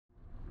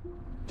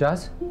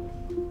Jazz?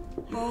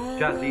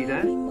 Jazz, are you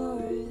there?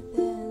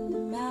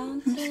 I'm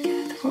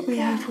scared that what we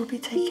have will be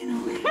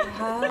taken away.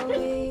 I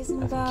think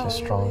you're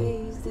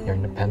strong, you're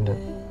independent,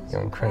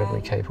 you're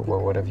incredibly capable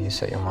of whatever you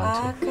set your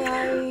mind to.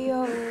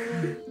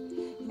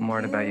 I'm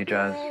worried about you,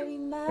 Jazz.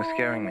 You're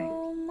scaring me.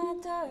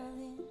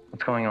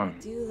 What's going on?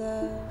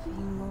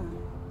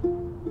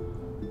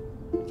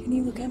 Can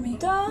you look at me?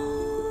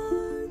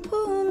 Don't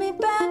pull me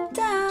back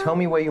down. Tell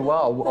me where you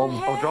are.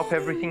 I'll drop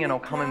everything and I'll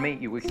come and meet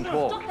you. We can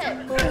talk.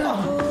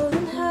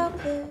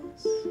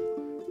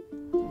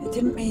 It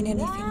didn't mean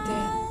anything,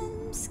 Dad.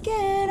 I'm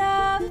scared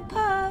of the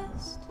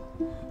past,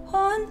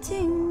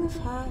 haunting of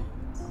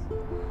hearts,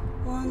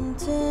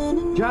 wanting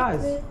and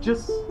Jazz,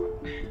 just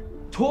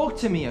talk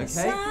to me,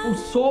 okay? We'll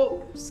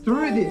sort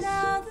through this.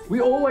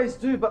 We always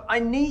do, but I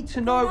need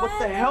to know what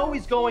the hell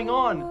is going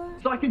on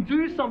so I can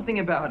do something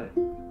about it.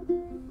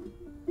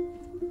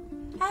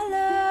 I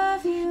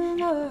love you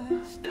more.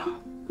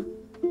 Stop.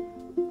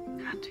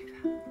 Can't do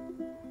that.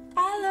 I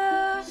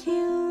love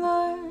you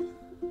more.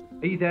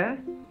 Are you there?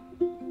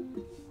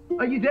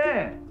 Are you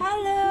there? I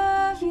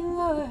love you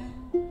more.